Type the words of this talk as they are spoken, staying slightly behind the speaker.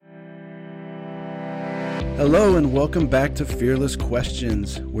Hello and welcome back to Fearless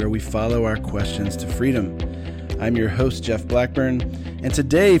Questions, where we follow our questions to freedom. I'm your host, Jeff Blackburn, and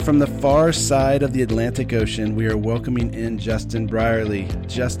today from the far side of the Atlantic Ocean, we are welcoming in Justin Brierley.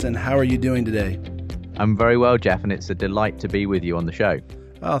 Justin, how are you doing today? I'm very well, Jeff, and it's a delight to be with you on the show.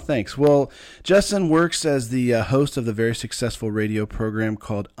 Oh, thanks. Well, Justin works as the host of the very successful radio program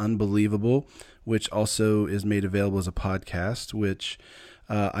called Unbelievable, which also is made available as a podcast, which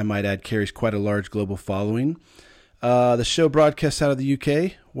I might add carries quite a large global following. The show broadcasts out of the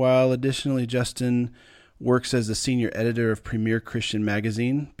UK, while additionally Justin works as the senior editor of Premier Christian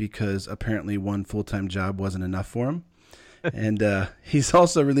Magazine because apparently one full-time job wasn't enough for him. And he's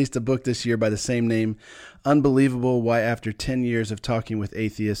also released a book this year by the same name, Unbelievable, Why After 10 Years of Talking with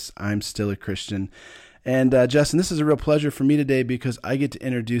Atheists, I'm Still a Christian. And Justin, this is a real pleasure for me today because I get to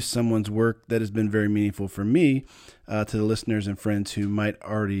introduce someone's work that has been very meaningful for me to the listeners and friends who might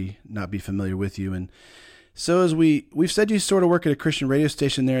already not be familiar with you. And so as we've said, you sort of work at a Christian radio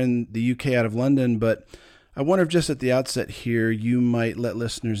station there in the UK out of London, but I wonder if just at the outset here, you might let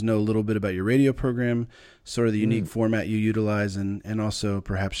listeners know a little bit about your radio program, sort of the unique format you utilize, and also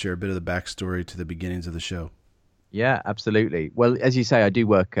perhaps share a bit of the backstory to the beginnings of the show. Yeah, absolutely. Well, as you say, I do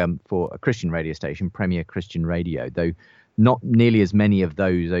work for a Christian radio station, Premier Christian Radio, though not nearly as many of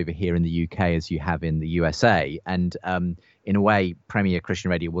those over here in the UK as you have in the USA. And in a way, Premier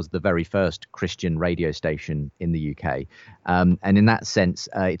Christian Radio was the very first Christian radio station in the UK. And in that sense,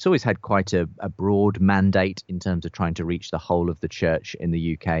 it's always had quite a broad mandate in terms of trying to reach the whole of the church in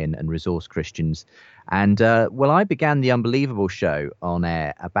the UK and resource Christians. And well, I began the Unbelievable show on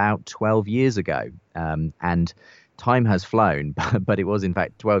air about 12 years ago. And time has flown, but it was in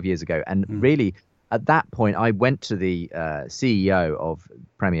fact 12 years ago. And really, at that point, I went to the CEO of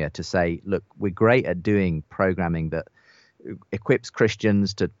Premier to say, look, we're great at doing programming that equips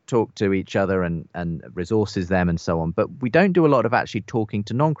Christians to talk to each other and resources them and so on. But we don't do a lot of actually talking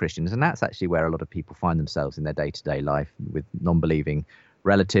to non-Christians. And that's actually where a lot of people find themselves in their day-to-day life with non-believing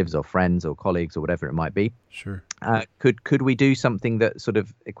relatives or friends or colleagues or whatever it might be. Sure. Could we do something that sort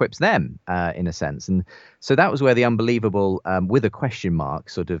of equips them in a sense? And so that was where the Unbelievable with a question mark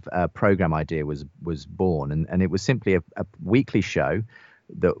sort of program idea was born. And it was simply a weekly show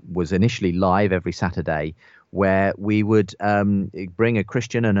that was initially live every Saturday, where we would bring a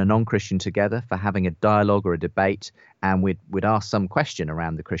Christian and a non-Christian together for having a dialogue or a debate, and we'd ask some question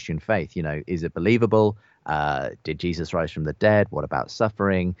around the Christian faith. You know, is it believable? Did Jesus rise from the dead? What about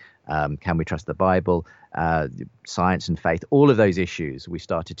suffering? Can we trust the Bible? Science and faith, all of those issues we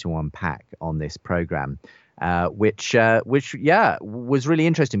started to unpack on this program, which was really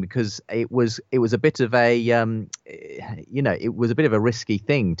interesting because it was a bit of a it was a bit of a risky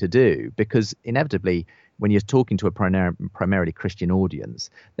thing to do, because inevitably when you're talking to a primarily Christian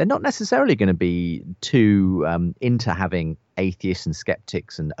audience, they're not necessarily going to be too into having atheists and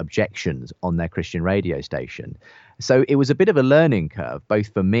skeptics and objections on their Christian radio station. So it was a bit of a learning curve,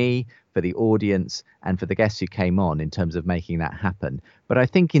 both for me, for the audience, and for the guests who came on in terms of making that happen. But I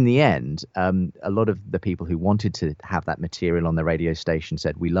think in the end, a lot of the people who wanted to have that material on the radio station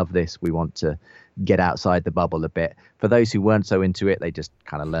said, we love this, we want to get outside the bubble a bit. For those who weren't so into it, they just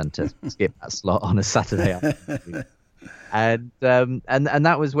kind of learned to skip that slot on a Saturday afternoon. And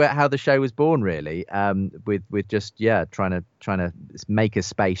that was how the show was born, really, with just trying to make a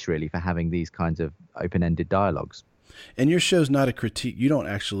space really for having these kinds of open-ended dialogues. And your show's not a critique. You don't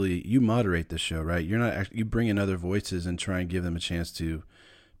actually, you moderate the show, right? You're not you bring in other voices and try and give them a chance to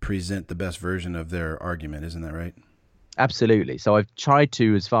present the best version of their argument. Isn't that right? Absolutely. So I've tried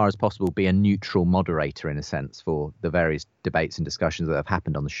to, as far as possible, be a neutral moderator in a sense for the various debates and discussions that have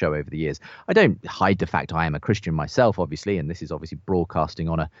happened on the show over the years. I don't hide the fact I am a Christian myself, obviously, and this is obviously broadcasting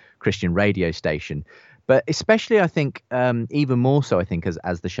on a Christian radio station. But especially, I think, even more so, I think,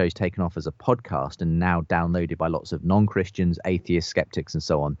 as the show's taken off as a podcast and now downloaded by lots of non-Christians, atheists, skeptics, and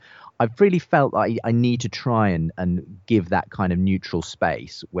so on, I've really felt like I need to try and give that kind of neutral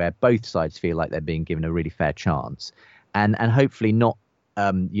space where both sides feel like they're being given a really fair chance, and hopefully not,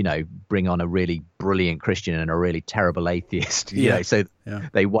 bring on a really brilliant Christian and a really terrible atheist,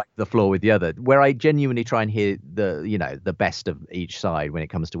 they wipe the floor with the other, where I genuinely try and hear the best of each side when it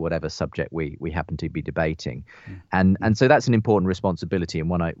comes to whatever subject we happen to be debating. And so that's an important responsibility, and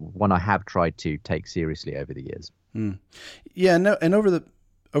one I have tried to take seriously over the years. Yeah, no, and over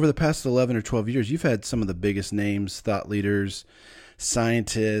the past 11 or 12 years, you've had some of the biggest names, thought leaders,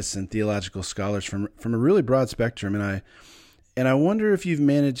 scientists, and theological scholars from a really broad spectrum, and I wonder if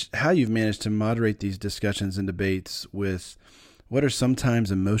how you've managed to moderate these discussions and debates with what are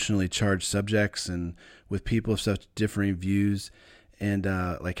sometimes emotionally charged subjects and with people of such differing views. and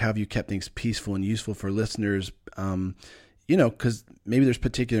like how have you kept things peaceful and useful for listeners? Because maybe there's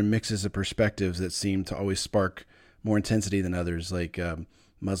particular mixes of perspectives that seem to always spark more intensity than others, like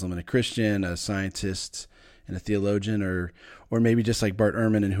Muslim and a Christian, a scientist and a theologian, or maybe just like Bart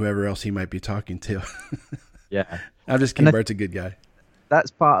Ehrman and whoever else he might be talking to. Yeah. I'm just kidding. Bart's a good guy.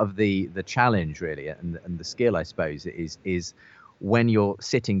 That's part of the challenge, really, and the skill, I suppose, is when you're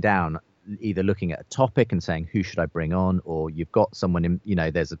sitting down, either looking at a topic and saying, who should I bring on? Or you've got someone in,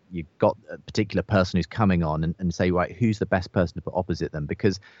 you've got a particular person who's coming on and say, right, who's the best person to put opposite them?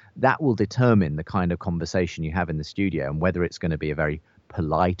 Because that will determine the kind of conversation you have in the studio and whether it's going to be a very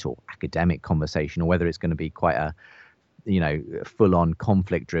polite or academic conversation or whether it's going to be quite a, full on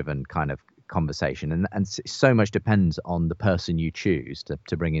conflict driven kind of conversation. And so much depends on the person you choose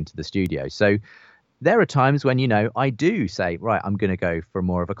to bring into the studio. So there are times when, I do say, right, I'm going to go for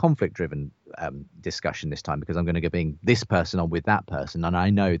more of a conflict-driven discussion this time because I'm going to bring this person on with that person, and I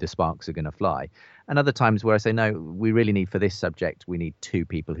know the sparks are going to fly. And other times where I say, no, we really need for this subject, we need two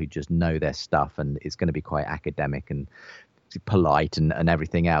people who just know their stuff, and it's going to be quite academic and polite and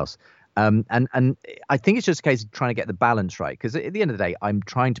everything else. And I think it's just a case of trying to get the balance right, because at the end of the day, I'm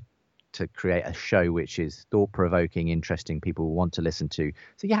trying to create a show which is thought-provoking, interesting, people will want to listen to.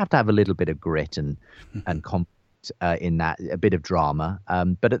 So you have to have a little bit of grit and conflict in that, a bit of drama.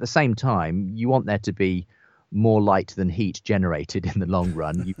 But at the same time, you want there to be more light than heat generated in the long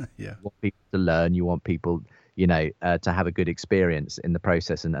run. You want people to learn. You want people, to have a good experience in the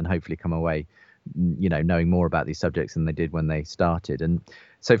process and hopefully come away, knowing more about these subjects than they did when they started. And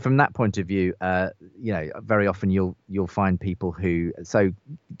so from that point of view, very often you'll find people who, so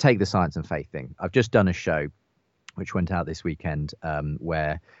take the science and faith thing. I've just done a show which went out this weekend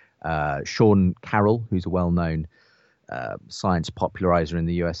where Sean Carroll, who's a well-known science popularizer in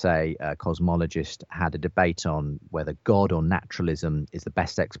the USA, cosmologist, had a debate on whether God or naturalism is the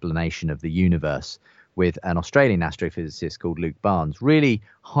best explanation of the universe with an Australian astrophysicist called Luke Barnes. Really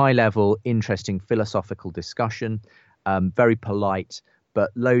high-level, interesting philosophical discussion, very polite, but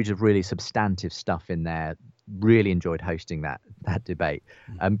loads of really substantive stuff in there. Really enjoyed hosting that debate.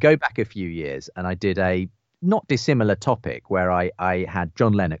 Go back a few years and I did a not dissimilar topic where I had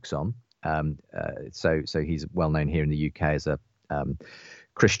John Lennox on. So he's well known here in the UK as a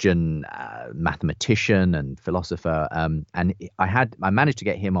Christian mathematician and philosopher. And I managed to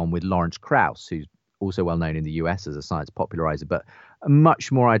get him on with Lawrence Krauss, who's also well known in the US as a science popularizer, but a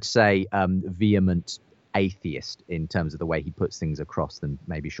much more, I'd say, vehement atheist in terms of the way he puts things across than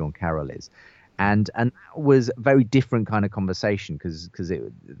maybe Sean Carroll is. And that was a very different kind of conversation because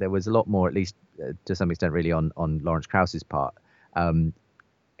there was a lot more, at least to some extent, really on Lawrence Krauss's part,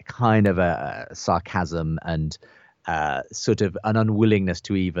 kind of a sarcasm and sort of an unwillingness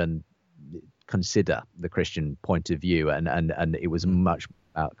to even consider the Christian point of view. And it was much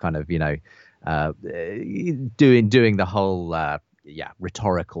about kind of, doing the whole,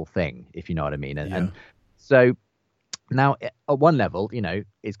 rhetorical thing, if you know what I mean. And so now at one level,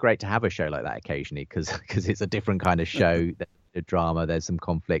 it's great to have a show like that occasionally because it's a different kind of show. There's a drama, there's some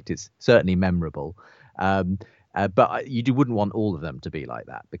conflict. It's certainly memorable. But you wouldn't want all of them to be like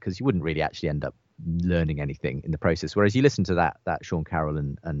that because you wouldn't really actually end up learning anything in the process. Whereas you listen to that Sean Carroll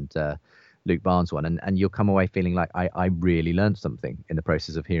and Luke Barnes one, and you'll come away feeling like I really learned something in the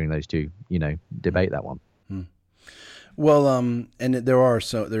process of hearing those two, debate that one. Well, and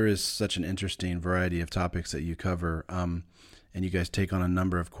there is such an interesting variety of topics that you cover, and you guys take on a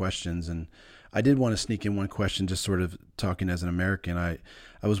number of questions. And I did want to sneak in one question, just sort of talking as an American. I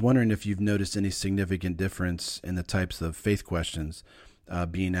was wondering if you've noticed any significant difference in the types of faith questions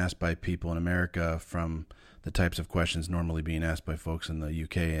being asked by people in America from the types of questions normally being asked by folks in the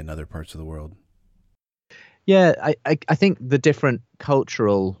UK and other parts of the world. Yeah, I think the different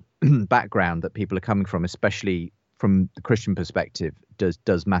cultural background that people are coming from, especially from the Christian perspective,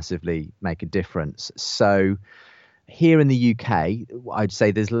 does massively make a difference. So here in the UK, I'd say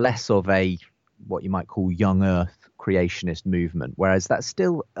there's less of a what you might call young earth creationist movement, whereas that's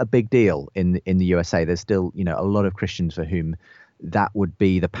still a big deal in the USA. There's still, a lot of Christians for whom that would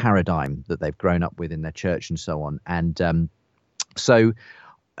be the paradigm that they've grown up with in their church and so on. And so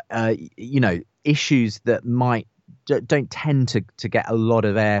issues that don't tend to get a lot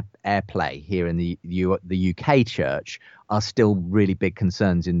of airplay here in the UK church are still really big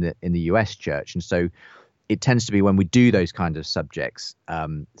concerns in the US church. And so it tends to be when we do those kind of subjects,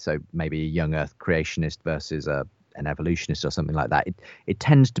 so maybe a young earth creationist versus an evolutionist or something like that, it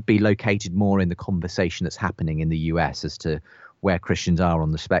tends to be located more in the conversation that's happening in the US as to where Christians are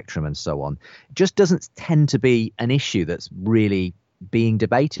on the spectrum and so on. It just doesn't tend to be an issue that's really being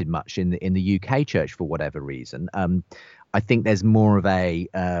debated much in the UK church for whatever reason. I think there's more of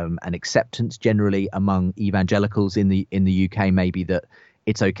an acceptance generally among evangelicals in the UK, maybe, that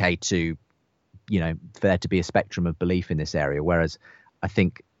it's okay to, for there to be a spectrum of belief in this area. Whereas I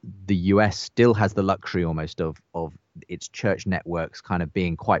think the US still has the luxury almost of its church networks kind of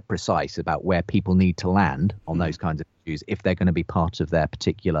being quite precise about where people need to land on those kinds of issues if they're going to be part of their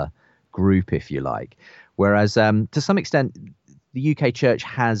particular group, if you like. Whereas to some extent, the UK church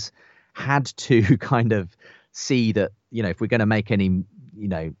has had to kind of see that, if we're going to make any,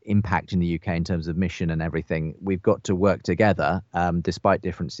 impact in the UK in terms of mission and everything, we've got to work together despite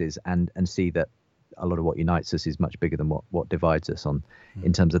differences and see that a lot of what unites us is much bigger than what divides us on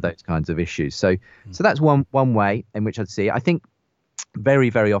in terms of those kinds of issues. So that's one way in which I'd see it. I think very,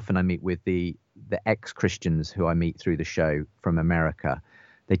 very often I meet with the ex-Christians who I meet through the show from America.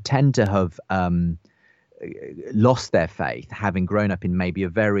 They tend to have lost their faith, having grown up in maybe a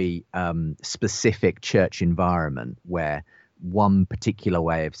very specific church environment where one particular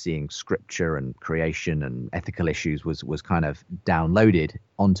way of seeing scripture and creation and ethical issues was kind of downloaded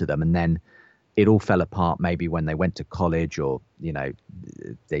onto them, and then it all fell apart maybe when they went to college, or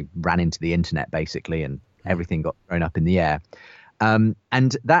they ran into the internet basically, and everything got thrown up in the air. And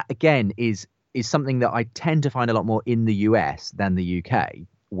that again is something that I tend to find a lot more in the US than the UK,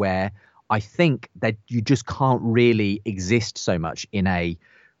 where I think that you just can't really exist so much in a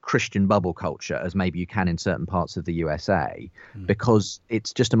Christian bubble culture as maybe you can in certain parts of the USA, because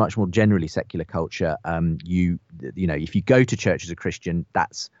it's just a much more generally secular culture. If you go to church as a Christian,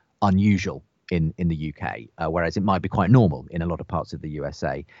 that's unusual in the UK, whereas it might be quite normal in a lot of parts of the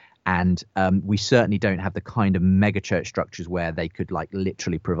USA. And we certainly don't have the kind of mega church structures where they could like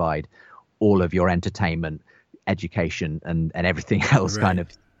literally provide all of your entertainment, education, and everything else kind of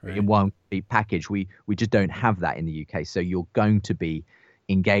in one big package. We just don't have that in the UK. So you're going to be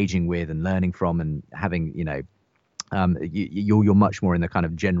engaging with and learning from and having, you're much more in the kind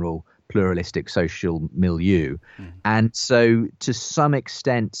of general pluralistic social milieu. And so to some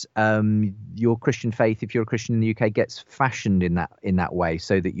extent, your Christian faith, if you're a Christian in the UK, gets fashioned in that way,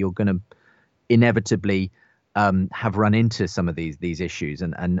 so that you're going to inevitably have run into some of these issues,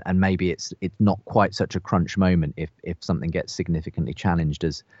 and maybe it's not quite such a crunch moment if something gets significantly challenged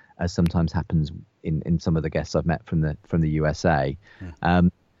as sometimes happens in some of the guests I've met from the USA.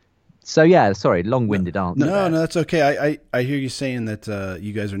 So yeah, sorry, long-winded answer. No, that's okay. I hear you saying that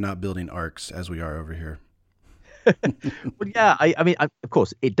you guys are not building arcs as we are over here. Well, yeah, I mean, of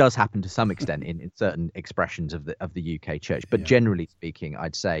course, it does happen to some extent in certain expressions of the UK church, but generally speaking,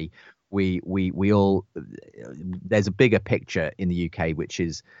 I'd say we all, there's a bigger picture in the UK, which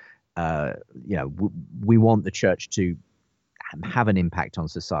is, we want the church to have an impact on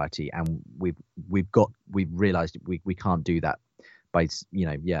society, and we've realised we can't do that by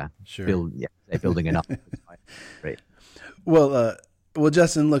building enough. Right. Well,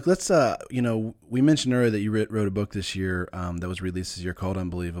 Justin, look, let's we mentioned earlier that you wrote a book this year that was released this year called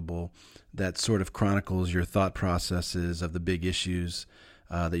Unbelievable, that sort of chronicles your thought processes of the big issues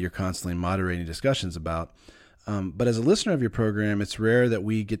that you're constantly moderating discussions about. But as a listener of your program, it's rare that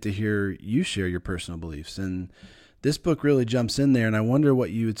we get to hear you share your personal beliefs. And this book really jumps in there. And I wonder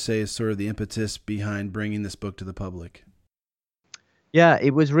what you would say is sort of the impetus behind bringing this book to the public. Yeah,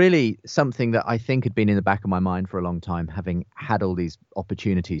 it was really something that I think had been in the back of my mind for a long time, having had all these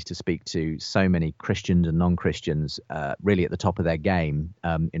opportunities to speak to so many Christians and non-Christians really at the top of their game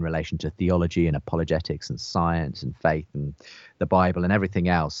in relation to theology and apologetics and science and faith and the Bible and everything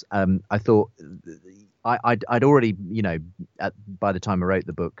else. I thought I'd already, by the time I wrote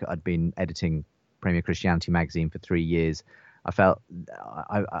the book, I'd been editing Premier Christianity magazine for 3 years. I felt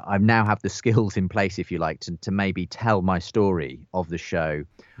I now have the skills in place, if you like, to maybe tell my story of the show,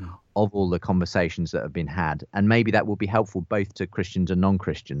 of all the conversations that have been had. And maybe that will be helpful both to Christians and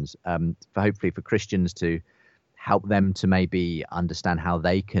non-Christians, hopefully for Christians to help them to maybe understand how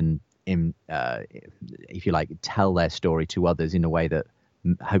they can, if you like, tell their story to others in a way that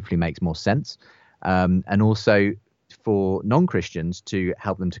hopefully makes more sense. And also for non-Christians to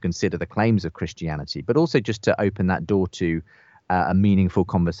help them to consider the claims of Christianity, but also just to open that door to a meaningful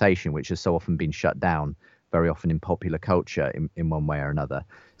conversation, which has so often been shut down very often in popular culture in one way or another.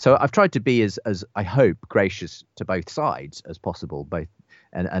 So I've tried to be as I hope gracious to both sides as possible, both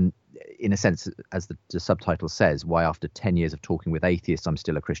and in a sense, as the subtitle says, why after 10 years of talking with atheists I'm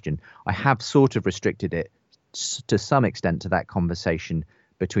still a Christian. I have sort of restricted it to some extent to that conversation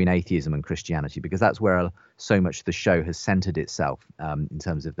between atheism and Christianity, because that's where so much of the show has centered itself in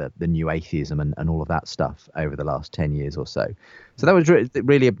terms of the new atheism and all of that stuff over the last 10 years or so. So that was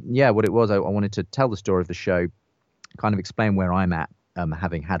really what it was. I wanted to tell the story of the show, kind of explain where I'm at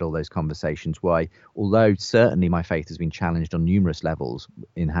having had all those conversations, why, although certainly my faith has been challenged on numerous levels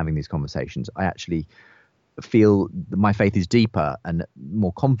in having these conversations, I actually feel that my faith is deeper and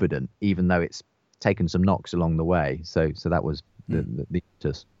more confident, even though it's taken some knocks along the way. So that was the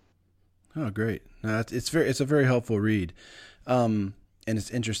impetus. Oh, great! No, it's a very helpful read, and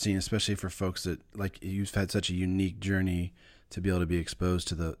it's interesting, especially for folks that, like, you've had such a unique journey to be able to be exposed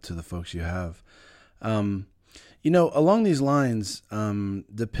to the folks you have. Along these lines,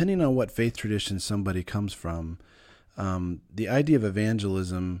 depending on what faith tradition somebody comes from, the idea of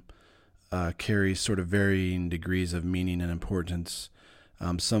evangelism carries sort of varying degrees of meaning and importance.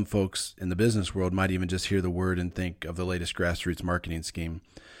 Some folks in the business world might even just hear the word and think of the latest grassroots marketing scheme.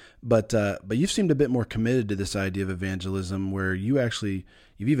 But you've seemed a bit more committed to this idea of evangelism, where you've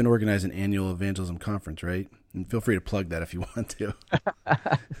even organized an annual evangelism conference, right? And feel free to plug that if you want to.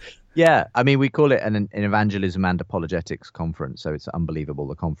 Yeah, I mean, we call it an evangelism and apologetics conference, so it's Unbelievable,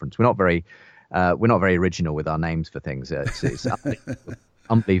 the conference. We're not very original with our names for things. It's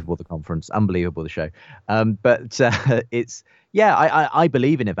Unbelievable, the conference, Unbelievable, the show. But it's, yeah, I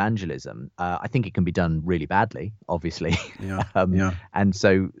believe in evangelism. I think it can be done really badly, obviously. Yeah. And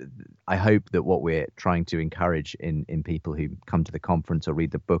so I hope that what we're trying to encourage in people who come to the conference or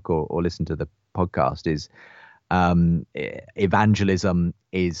read the book or listen to the podcast is evangelism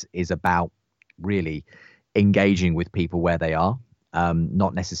is about really engaging with people where they are,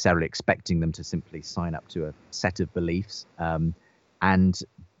 not necessarily expecting them to simply sign up to a set of beliefs. And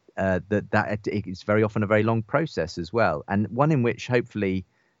that it's very often a very long process as well, and one in which hopefully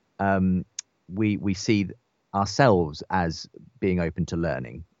we see ourselves as being open to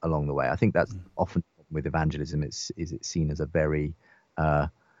learning along the way. I think that's often with evangelism. It's seen as a very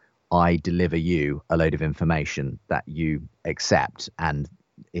I deliver you a load of information that you accept, and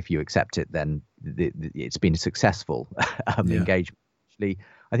if you accept it, then it's been a successful engagement. Actually,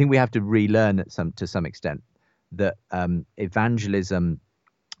 I think we have to relearn to some extent that evangelism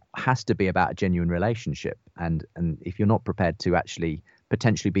has to be about a genuine relationship, and if you're not prepared to actually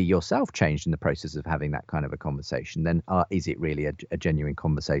potentially be yourself changed in the process of having that kind of a conversation, then is it really a genuine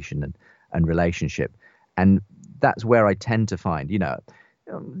conversation and relationship? And that's where I tend to find,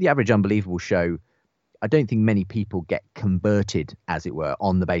 the average Unbelievable show, I don't think many people get converted, as it were,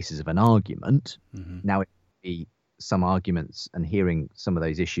 on the basis of an argument. Mm-hmm. Now, some arguments and hearing some of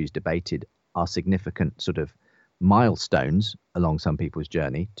those issues debated are significant sort of milestones along some people's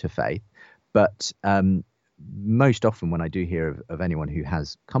journey to faith. But most often when I do hear of anyone who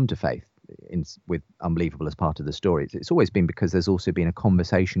has come to faith with Unbelievable as part of the story, it's always been because there's also been a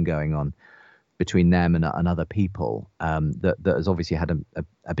conversation going on between them and other people that has obviously had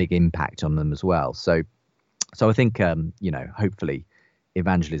a big impact on them as well. So I think, hopefully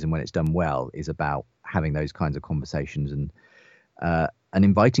evangelism, when it's done well, is about having those kinds of conversations and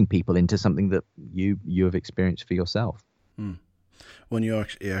inviting people into something that you have experienced for yourself. Well, you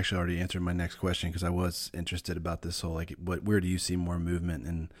actually already answered my next question, because I was interested about this whole, where do you see more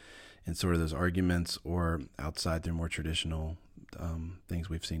movement in sort of those arguments, or outside their more traditional things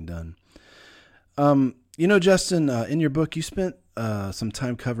we've seen done? Justin, in your book, you spent some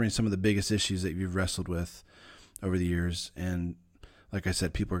time covering some of the biggest issues that you've wrestled with over the years. And like I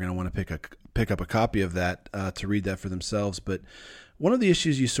said, people are going to want to pick up a copy of that to read that for themselves. But one of the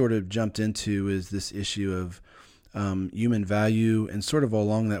issues you sort of jumped into is this issue of human value, and sort of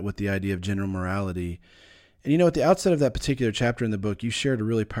along that with the idea of general morality. And, at the outset of that particular chapter in the book, you shared a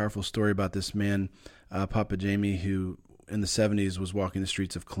really powerful story about this man, Papa Jamie, who in the 70s was walking the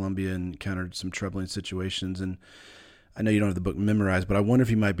streets of Colombia and encountered some troubling situations. And I know you don't have the book memorized, but I wonder if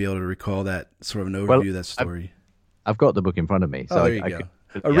you might be able to recall that sort of an overview of that story. I've got the book in front of me. So there you go.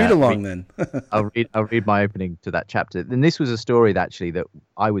 Read along then. I'll read my opening to that chapter. And this was a story that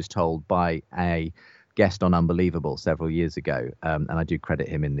I was told by a guest on Unbelievable several years ago, and I do credit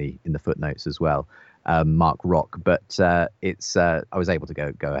him in the footnotes as well, Mark Rock. But I was able to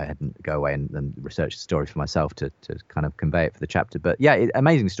go ahead and go away and research the story for myself to kind of convey it for the chapter. But yeah,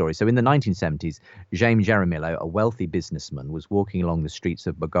 amazing story. So in the 1970s, Jaime Jaramillo, a wealthy businessman, was walking along the streets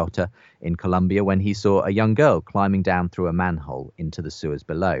of Bogota in Colombia when he saw a young girl climbing down through a manhole into the sewers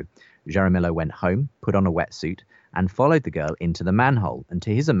below. Jaramillo went home, put on a wetsuit, and followed the girl into the manhole. And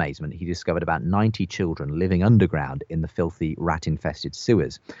to his amazement, he discovered about 90 children living underground in the filthy, rat-infested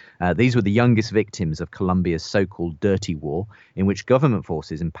sewers. These were the youngest victims of Colombia's so-called dirty war, in which government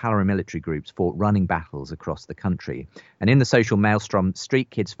forces and paramilitary groups fought running battles across the country. And in the social maelstrom, street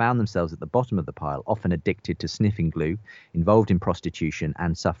kids found themselves at the bottom of the pile, often addicted to sniffing glue, involved in prostitution,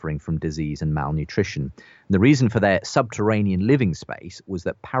 and suffering from disease and malnutrition. And the reason for their subterranean living space was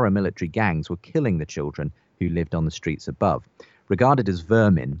that paramilitary gangs were killing the children who lived on the streets above. Regarded as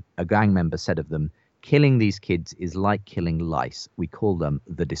vermin, a gang member said of them, "Killing these kids is like killing lice. We call them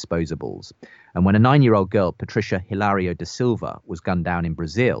the disposables." And when a 9-year-old girl, Patricia Hilario da Silva, was gunned down in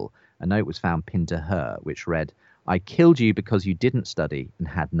Brazil, a note was found pinned to her, which read, "I killed you because you didn't study and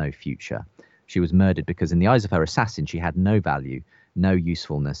had no future." She was murdered because in the eyes of her assassin, she had no value, no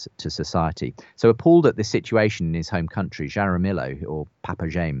usefulness to society. So appalled at this situation in his home country, Jaramillo, or Papa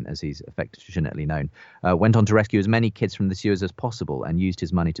Jaime, as he's affectionately known, went on to rescue as many kids from the sewers as possible and used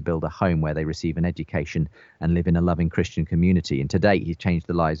his money to build a home where they receive an education and live in a loving Christian community. And to date, he's changed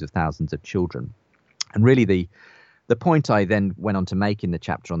the lives of thousands of children. And really the point I then went on to make in the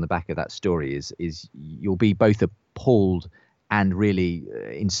chapter on the back of that story is you'll be both appalled and really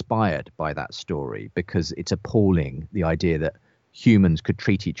inspired by that story, because it's appalling, the idea that humans could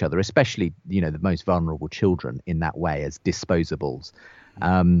treat each other, especially, the most vulnerable children, in that way, as disposables.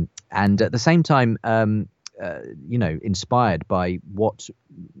 And at the same time, inspired by what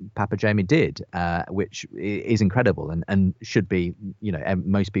Papa Jaime did, which is incredible and should be,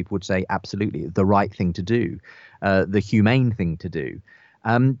 most people would say absolutely the right thing to do, the humane thing to do.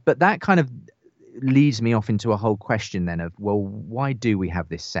 But that kind of leads me off into a whole question then of, well, why do we have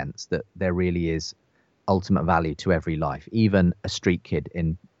this sense that there really is ultimate value to every life, even a street kid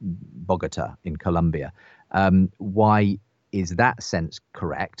in Bogota in Colombia? Why is that sense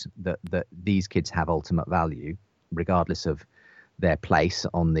correct, that these kids have ultimate value regardless of their place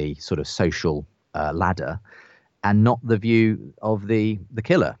on the sort of social ladder, and not the view of the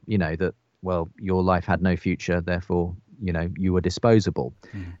killer, that, well, your life had no future, therefore, you were disposable.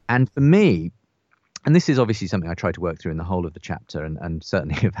 And for me, and this is obviously something I try to work through in the whole of the chapter, and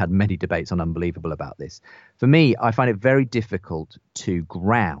certainly have had many debates on Unbelievable about this. For me, I find it very difficult to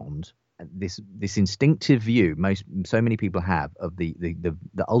ground this instinctive view so many people have of the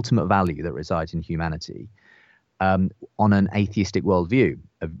ultimate value that resides in humanity on an atheistic worldview,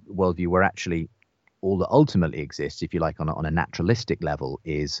 a worldview where actually all that ultimately exists, if you like, on a naturalistic level,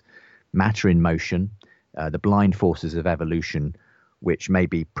 is matter in motion, the blind forces of evolution, which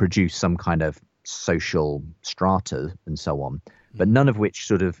maybe produce some kind of social strata and so on, but none of which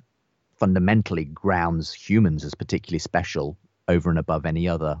sort of fundamentally grounds humans as particularly special over and above any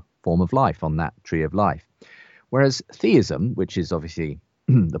other form of life on that tree of life. Whereas theism, which is obviously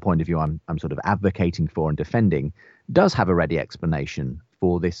the point of view I'm sort of advocating for and defending, does have a ready explanation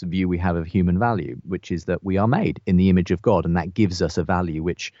for this view we have of human value, which is that we are made in the image of God, and that gives us a value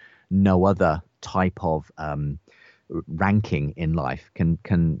which no other type of ranking in life can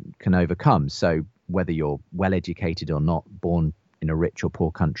overcome. So whether you're well educated or not, born in a rich or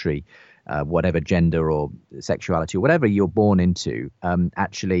poor country, whatever gender or sexuality or whatever you're born into,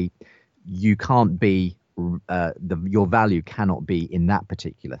 actually you can't be your value cannot be in that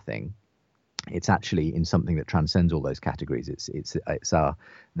particular thing. It's actually in something that transcends all those categories. It's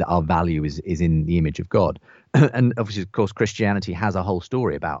our value is in the image of God. And obviously, of course, Christianity has a whole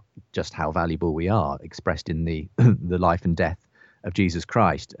story about just how valuable we are, expressed in the life and death of Jesus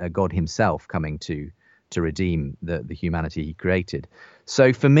Christ, God himself coming to redeem the humanity he created.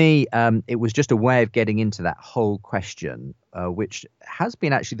 So for me, it was just a way of getting into that whole question, which has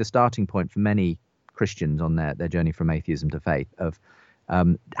been actually the starting point for many Christians on their journey from atheism to faith, of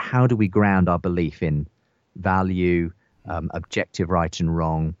how do we ground our belief in value, objective right and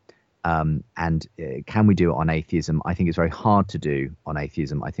wrong, and can we do it on atheism? I think it's very hard to do on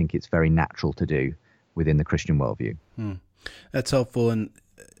atheism. I think it's very natural to do within the Christian worldview. That's helpful, and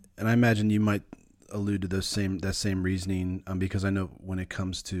I imagine you might allude to that same reasoning, because I know when it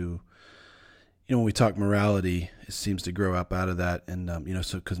comes to, when we talk morality, it seems to grow up out of that, and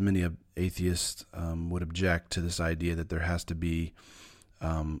so because many atheists would object to this idea that there has to be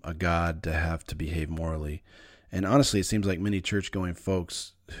a God to have to behave morally. And honestly, it seems like many church-going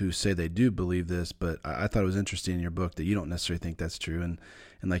folks who say they do believe this, but I thought it was interesting in your book that you don't necessarily think that's true. And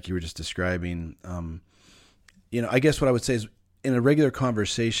like you were just describing, I guess what I would say is, in a regular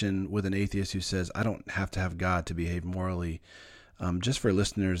conversation with an atheist who says, I don't have to have God to behave morally, just for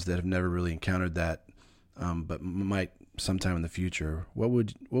listeners that have never really encountered that, but might sometime in the future, what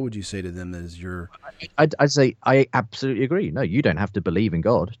would you say to them that is your... I'd say I absolutely agree. No, you don't have to believe in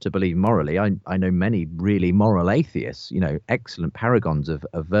God to believe morally. I know many really moral atheists, excellent paragons of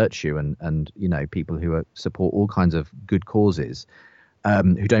virtue and people who support all kinds of good causes,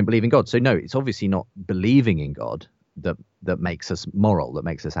 who don't believe in God. So no, it's obviously not believing in God that makes us moral, that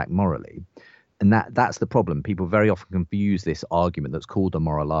makes us act morally. And that's the problem. People very often confuse this argument that's called a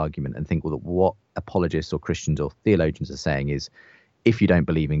moral argument and think, well, that what apologists or Christians or theologians are saying is, if you don't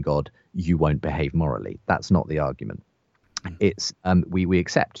believe in God, you won't behave morally. That's not the argument. It's we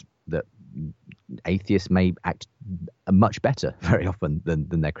accept that atheists may act much better very often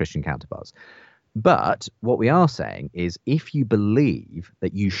than their Christian counterparts. But what we are saying is, if you believe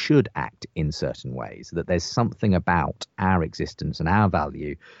that you should act in certain ways, that there's something about our existence and our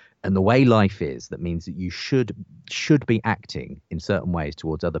value and the way life is that means that you should be acting in certain ways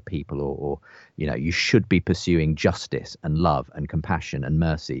towards other people, or you should be pursuing justice and love and compassion and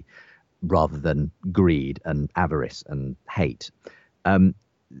mercy rather than greed and avarice and hate. The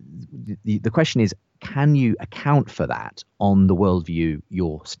question is, can you account for that on the worldview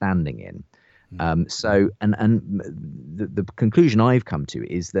you're standing in? The conclusion I've come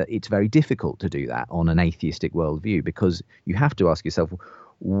to is that it's very difficult to do that on an atheistic worldview, because you have to ask yourself,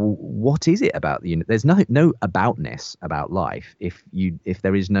 what is it about the there's no aboutness about life if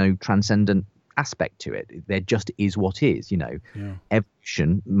there is no transcendent aspect to it. There just is what is.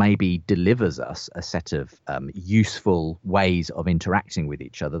 Evolution maybe delivers us a set of useful ways of interacting with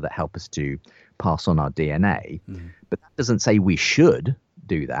each other that help us to pass on our DNA, but that doesn't say we should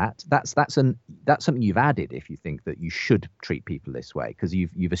do that. That's something you've added if you think that you should treat people this way, because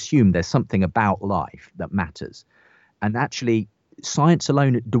you've assumed there's something about life that matters. And actually, science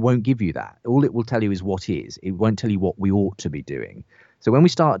alone won't give you that. All it will tell you is what is. It won't tell you what we ought to be doing. So when we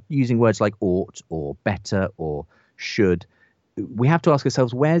start using words like ought or better or should, we have to ask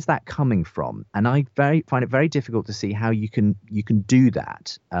ourselves, where's that coming from? And I find it very difficult to see how you can do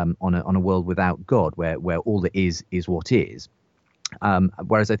that on a world without God, where all that is what is.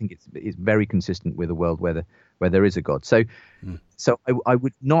 Whereas I think it's very consistent with a world where there is a God. So I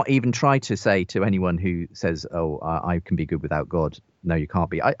would not even try to say to anyone who says, "Oh, I can be good without God." No, you can't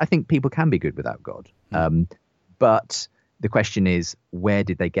be. I think people can be good without God. But the question is, where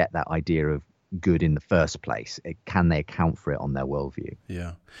did they get that idea of good in the first place? Can they account for it on their worldview?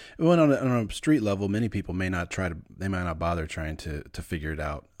 Yeah. Well, on a street level, many people may not bother trying to figure it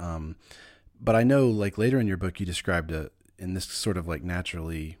out. But I know, like, later in your book, you described and this sort of like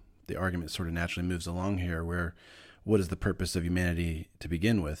the argument sort of naturally moves along here, where what is the purpose of humanity to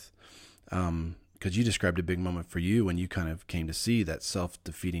begin with? Because you described a big moment for you when you kind of came to see that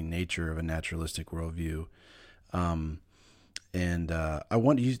self-defeating nature of a naturalistic worldview. I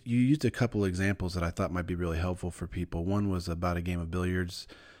want you used a couple examples that I thought might be really helpful for people. One was about a game of billiards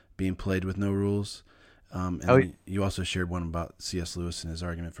being played with no rules. You also shared one about C.S. Lewis and his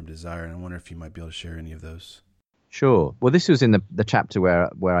argument from desire. And I wonder if you might be able to share any of those. Sure. Well, this was in the chapter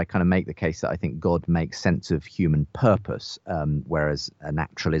where I kind of make the case that I think God makes sense of human purpose, whereas a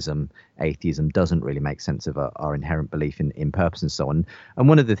naturalism, atheism doesn't really make sense of our inherent belief in purpose and so on. And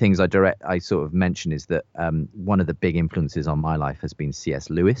one of the things I sort of mention is that one of the big influences on my life has been C.S.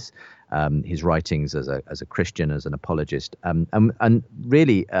 Lewis, his writings as a Christian, as an apologist. And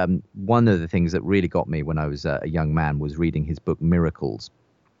really, one of the things that really got me when I was a young man was reading his book Miracles,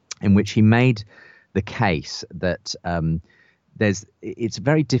 in which he made the case that it's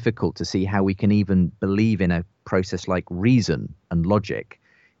very difficult to see how we can even believe in a process like reason and logic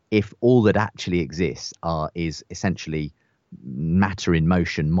if all that actually exists is essentially matter in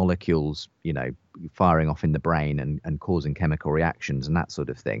motion, molecules, firing off in the brain and causing chemical reactions and that sort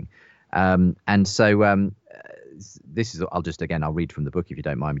of thing. And so this is, I'll read from the book if you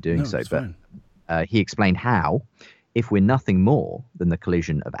don't mind me doing so. But he explained how, if we're nothing more than the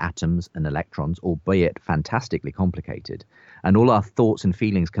collision of atoms and electrons, albeit fantastically complicated, and all our thoughts and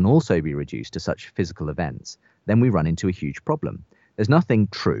feelings can also be reduced to such physical events, then we run into a huge problem. There's nothing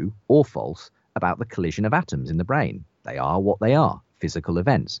true or false about the collision of atoms in the brain. They are what they are, physical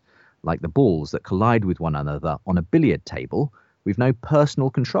events. Like the balls that collide with one another on a billiard table, we've no personal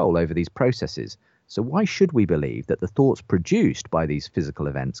control over these processes. So why should we believe that the thoughts produced by these physical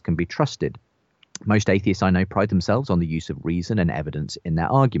events can be trusted? Most atheists I know pride themselves on the use of reason and evidence in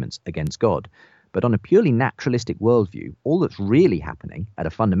their arguments against God. But on a purely naturalistic worldview, all that's really happening at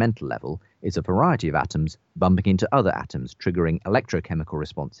a fundamental level is a variety of atoms bumping into other atoms, triggering electrochemical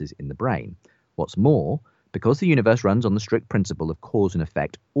responses in the brain. What's more, because the universe runs on the strict principle of cause and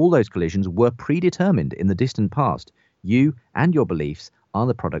effect, all those collisions were predetermined in the distant past. You and your beliefs are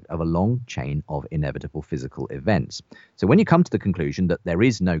the product of a long chain of inevitable physical events. So when you come to the conclusion that there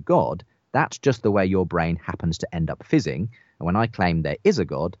is no God, that's just the way your brain happens to end up fizzing. And when I claim there is a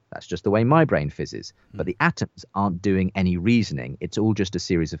God, that's just the way my brain fizzes. But the atoms aren't doing any reasoning. It's all just a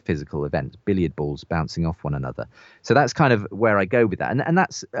series of physical events, billiard balls bouncing off one another. So that's kind of where I go with that. And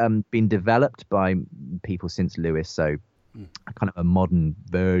that's been developed by people since Lewis. So kind of a modern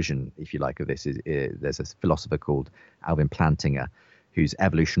version, if you like, of this is there's a philosopher called Alvin Plantinga, whose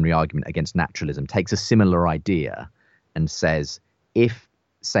evolutionary argument against naturalism takes a similar idea and says, if,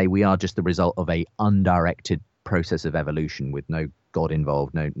 say, we are just the result of a undirected process of evolution with no God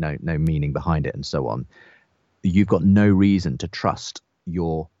involved, no meaning behind it, and so on, you've got no reason to trust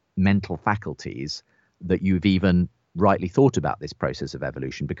your mental faculties that you've even rightly thought about this process of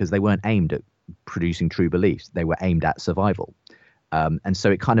evolution, because they weren't aimed at producing true beliefs. They were aimed at survival. And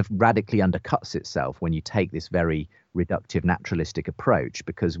so it kind of radically undercuts itself when you take this very reductive naturalistic approach,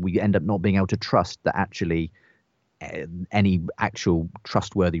 because we end up not being able to trust that actually any actual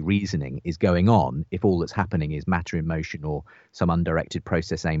trustworthy reasoning is going on if all that's happening is matter in motion or some undirected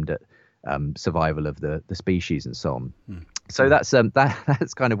process aimed at survival of the species and so on. So that's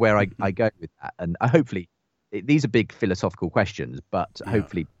kind of where I go with that. And hopefully these are big philosophical questions, but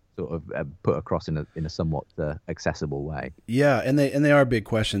hopefully sort of put across in a somewhat accessible way. Yeah, and they are big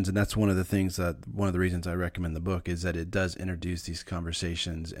questions, and that's one of the reasons I recommend the book is that it does introduce these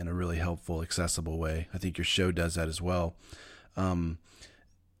conversations in a really helpful, accessible way. I think your show does that as well.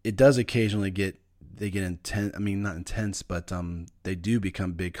 It does occasionally get intense. I mean, not intense, but they do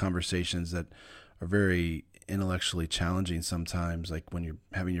become big conversations that are very intellectually challenging sometimes, like when you're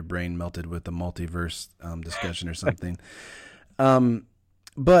having your brain melted with the multiverse discussion or something.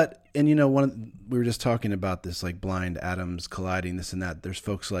 But, and we were just talking about this, like blind atoms colliding, this and that. There's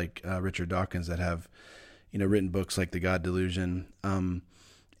folks like Richard Dawkins that have, written books like The God Delusion.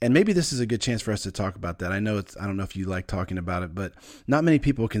 And maybe this is a good chance for us to talk about that. I don't know if you like talking about it, but not many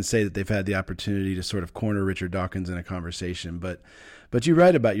people can say that they've had the opportunity to sort of corner Richard Dawkins in a conversation. But you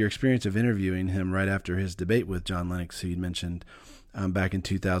write about your experience of interviewing him right after his debate with John Lennox, who you'd mentioned back in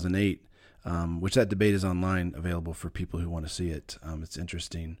 2008. Which that debate is online, available for people who want to see it. It's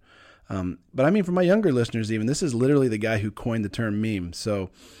interesting. But I mean, for my younger listeners, even, this is literally the guy who coined the term meme. So,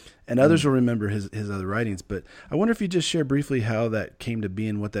 and others will remember his other writings. But I wonder if you just share briefly how that came to be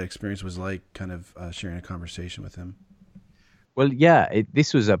and what that experience was like, kind of sharing a conversation with him. Well, yeah,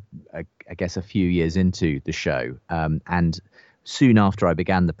 this was I guess a few years into the show, and soon after I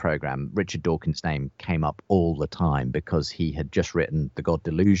began the program, Richard Dawkins' name came up all the time because he had just written The God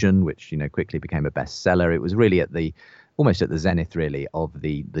Delusion, which quickly became a bestseller. It was really almost at the zenith, really, of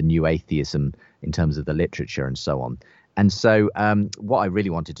the new atheism in terms of the literature and so on. And so what I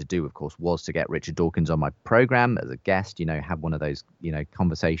really wanted to do, of course, was to get Richard Dawkins on my program as a guest, have one of those,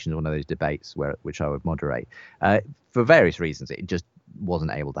 conversations, one of those debates which I would moderate. For various reasons, it just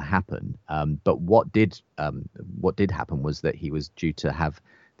wasn't able to happen. But what did happen was that he was due to have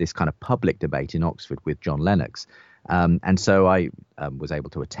this kind of public debate in Oxford with John Lennox. And so I was able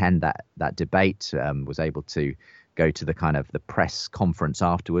to attend that debate, was able to go to the kind of the press conference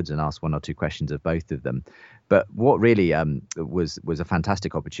afterwards and ask one or two questions of both of them. But what really was a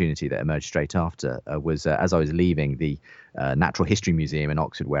fantastic opportunity that emerged straight after was as I was leaving the Natural History Museum in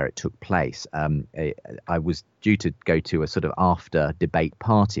Oxford, where it took place, I was due to go to a sort of after debate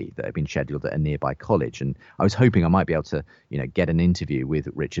party that had been scheduled at a nearby college, and I was hoping I might be able to get an interview with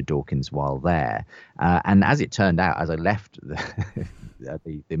Richard Dawkins while there. And as it turned out, as I left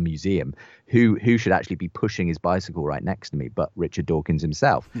the museum, who should actually be pushing his bicycle right next to me but Richard Dawkins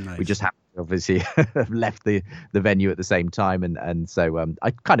himself. Nice. We just happened to obviously have left the venue at the same time, and so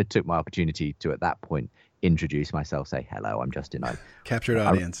I kind of took my opportunity to at that point introduce myself, say hello, I'm Justin. I captured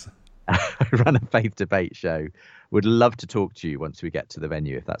audience. I run a faith debate show. Would love to talk to you once we get to the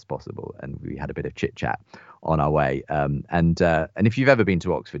venue, if that's possible. And we had a bit of chit chat on our way. And if you've ever been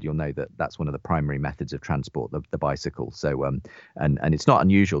to Oxford, you'll know that that's one of the primary methods of transport, the bicycle. So and it's not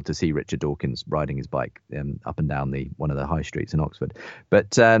unusual to see Richard Dawkins riding his bike up and down one of the high streets in Oxford.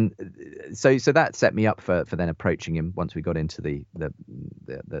 But so that set me up for then approaching him once we got into the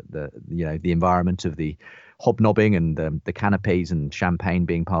environment of the hobnobbing and the canapes and champagne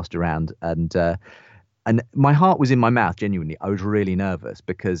being passed around, and my heart was in my mouth. Genuinely, I was really nervous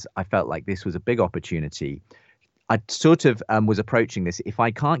because I felt like this was a big opportunity. I sort of was approaching this. If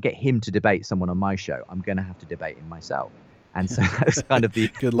I can't get him to debate someone on my show, I'm going to have to debate him myself. And so that's kind of the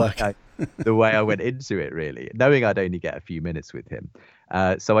good luck. The way I went into it, really, knowing I'd only get a few minutes with him.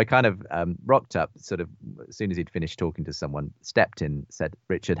 So I kind of rocked up, sort of as soon as he'd finished talking to someone, stepped in, said,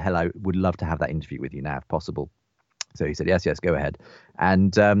 "Richard, hello, would love to have that interview with you now, if possible." So he said, yes, go ahead.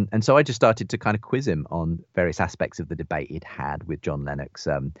 And so I just started to kind of quiz him on various aspects of the debate he'd had with John Lennox,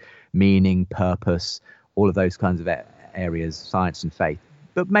 meaning, purpose, all of those kinds of areas, science and faith.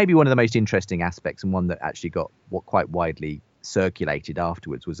 But maybe one of the most interesting aspects, and one that actually got quite widely circulated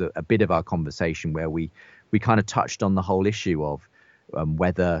afterwards, was a bit of our conversation where we kind of touched on the whole issue of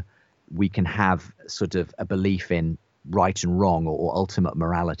whether we can have sort of a belief in right and wrong or ultimate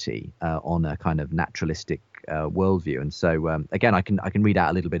morality on a kind of naturalistic worldview. And so again, I can read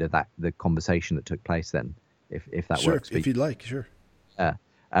out a little bit of the conversation that took place then, if that sure, works for you. If you'd like, sure.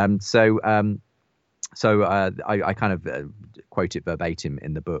 So So I kind of quote it verbatim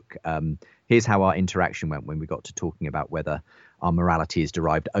in the book. Here's how our interaction went when we got to talking about whether our morality is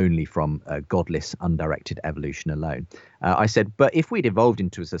derived only from godless, undirected evolution alone. I said, but if we'd evolved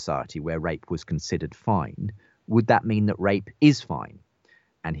into a society where rape was considered fine, would that mean that rape is fine?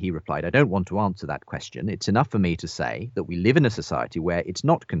 And he replied, I don't want to answer that question. It's enough for me to say that we live in a society where it's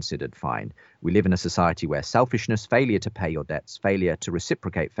not considered fine. We live in a society where selfishness, failure to pay your debts, failure to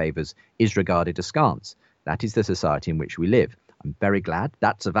reciprocate favors is regarded askance. That is the society in which we live. I'm very glad.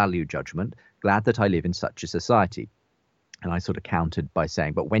 That's a value judgment. Glad that I live in such a society. And I sort of countered by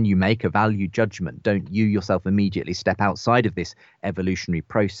saying, but when you make a value judgment, don't you yourself immediately step outside of this evolutionary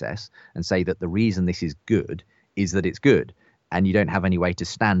process and say that the reason this is good is that it's good? And you don't have any way to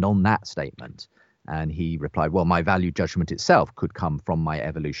stand on that statement. And he replied, well, my value judgment itself could come from my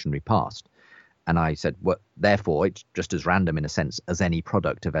evolutionary past. And I said, well, therefore, it's just as random in a sense as any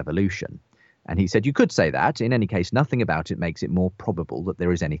product of evolution. And he said, you could say that. In any case, nothing about it makes it more probable that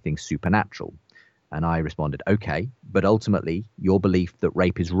there is anything supernatural. And I responded, OK, but ultimately, your belief that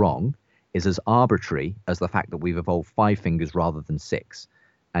rape is wrong is as arbitrary as the fact that we've evolved 5 fingers rather than 6.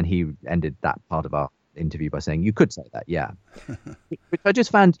 And he ended that part of our interview by saying, you could say that, yeah. Which I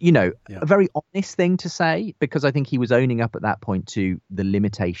just found, a very honest thing to say, because I think he was owning up at that point to the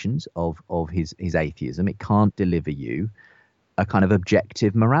limitations of his atheism. It can't deliver you a kind of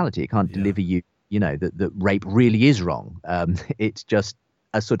objective morality. It can't deliver you, that rape really is wrong. It's just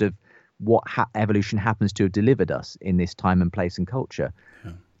a sort of what evolution happens to have delivered us in this time and place and culture.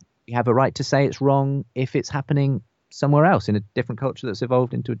 Yeah. You have a right to say it's wrong if it's happening somewhere else in a different culture that's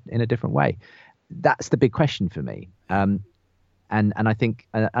evolved in a different way. That's the big question for me, and I think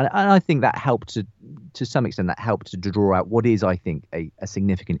that helped to some extent. That helped to draw out what is, I think, a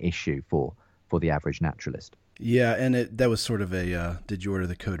significant issue for the average naturalist. Yeah, and that was sort of a did you order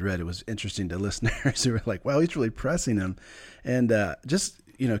the code red? It was interesting to listeners who were like, "Wow, he's really pressing him," and just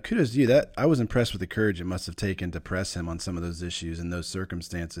kudos to you. That I was impressed with the courage it must have taken to press him on some of those issues in those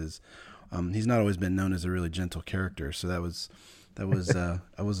circumstances. He's not always been known as a really gentle character, so that was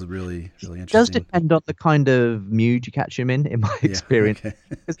really, really interesting. It does depend on the kind of mood you catch him in my experience. Okay.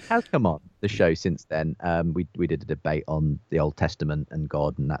 It has come on the show since then. We did a debate on the Old Testament and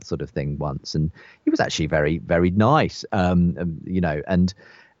God and that sort of thing once, and he was actually very, very nice. And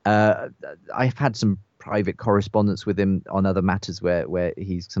I've had some private correspondence with him on other matters where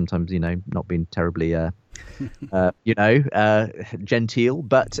he's sometimes not been terribly genteel,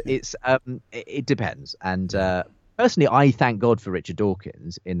 but it depends. And personally, I thank God for Richard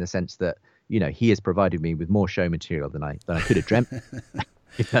Dawkins in the sense that, he has provided me with more show material than I could have dreamt.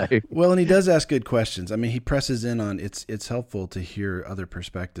 Well, and he does ask good questions. I mean, he presses in on it's helpful to hear other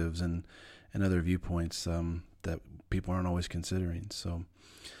perspectives and other viewpoints that people aren't always considering. So,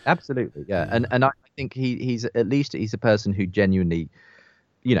 absolutely, yeah. And I think he's a person who genuinely,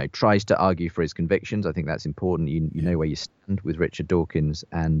 tries to argue for his convictions. I think that's important. You know where you stand with Richard Dawkins,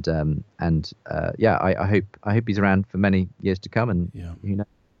 and I hope he's around for many years to come. And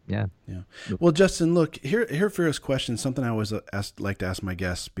yeah. Well, Justin, look here for us questions. Something I always like to ask my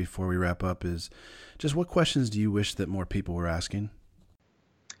guests before we wrap up is just what questions do you wish that more people were asking?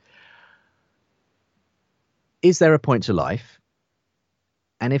 Is there a point to life?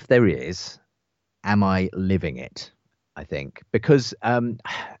 And if there is, am I living it? I think, because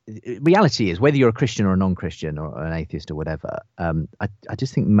reality is, whether you're a Christian or a non-Christian or an atheist or whatever, I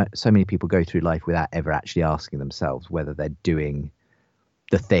just think so many people go through life without ever actually asking themselves whether they're doing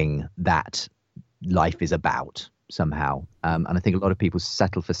the thing that life is about somehow. And I think a lot of people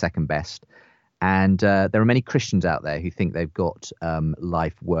settle for second best. And there are many Christians out there who think they've got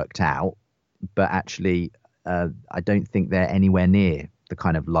life worked out, but actually I don't think they're anywhere near the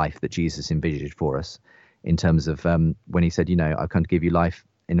kind of life that Jesus envisaged for us. In terms of when he said, I've come to give you life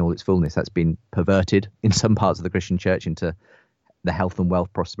in all its fullness, that's been perverted in some parts of the Christian church into the health and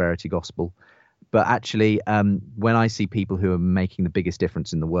wealth prosperity gospel. But actually, when I see people who are making the biggest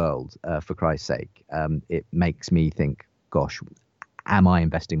difference in the world for Christ's sake, it makes me think, gosh, am I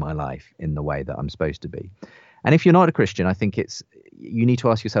investing my life in the way that I'm supposed to be? And if you're not a Christian, I think you need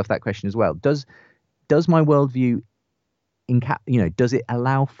to ask yourself that question as well. Does my worldview, does it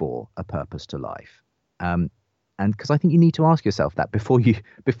allow for a purpose to life? And because I think you need to ask yourself that before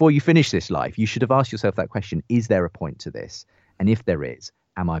you finish this life, you should have asked yourself that question: is there a point to this? And if there is,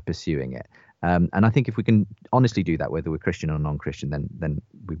 am I pursuing it? And I think if we can honestly do that, whether we're Christian or non-Christian, then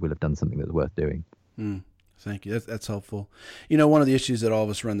we will have done something that's worth doing. Thank you. That's helpful. One of the issues that all of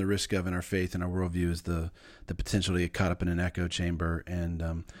us run the risk of in our faith and our worldview is the potential to get caught up in an echo chamber.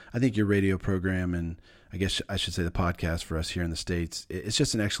 And I think your radio program, and I guess I should say the podcast for us here in the States, it's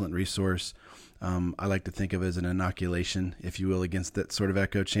just an excellent resource. I like to think of it as an inoculation, if you will, against that sort of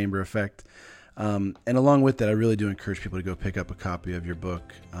echo chamber effect. And along with that, I really do encourage people to go pick up a copy of your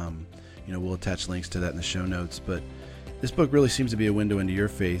book. We'll attach links to that in the show notes, but this book really seems to be a window into your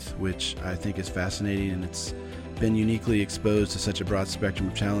faith, which I think is fascinating, and it's been uniquely exposed to such a broad spectrum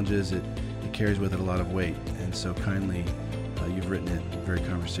of challenges. It carries with it a lot of weight, and so kindly you've written it very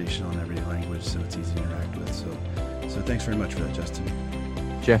conversational and everyday language, so it's easy to interact with. So thanks very much for that, Justin.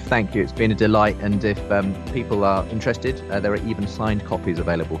 Jeff, thank you. It's been a delight, and if people are interested, there are even signed copies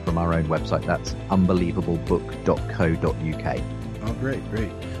available from our own website. That's unbelievableBook.co.uk. Oh, great.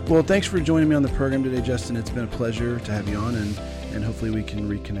 Well, thanks for joining me on the program today, Justin. It's been a pleasure to have you on, and hopefully we can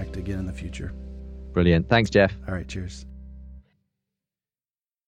reconnect again in the future. Brilliant. Thanks, Jeff. All right, cheers.